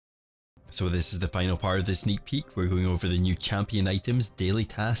So this is the final part of the sneak peek. We're going over the new champion items, daily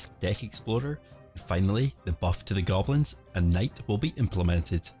task, deck explorer, and finally the buff to the goblins, and night will be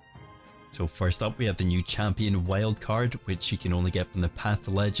implemented. So first up we have the new champion wild card, which you can only get from the Path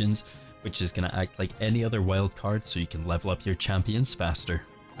to Legends, which is going to act like any other wild card so you can level up your champions faster.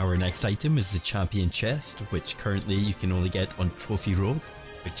 Our next item is the champion chest, which currently you can only get on Trophy Road,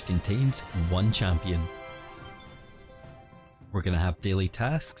 which contains one champion. We're going to have daily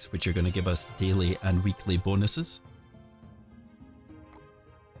tasks, which are going to give us daily and weekly bonuses.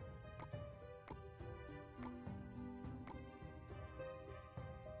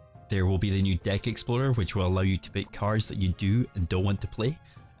 There will be the new deck explorer, which will allow you to pick cards that you do and don't want to play,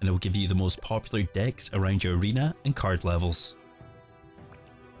 and it will give you the most popular decks around your arena and card levels.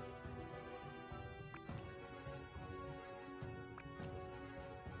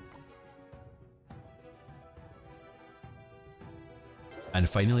 And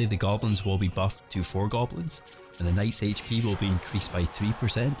finally, the goblins will be buffed to 4 goblins, and the knight's HP will be increased by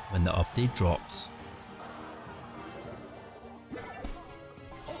 3% when the update drops.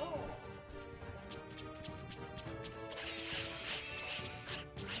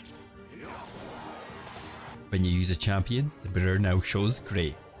 When you use a champion, the mirror now shows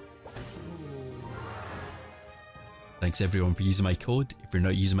grey. Thanks everyone for using my code. If you're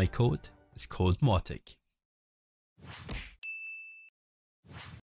not using my code, it's code Mautic.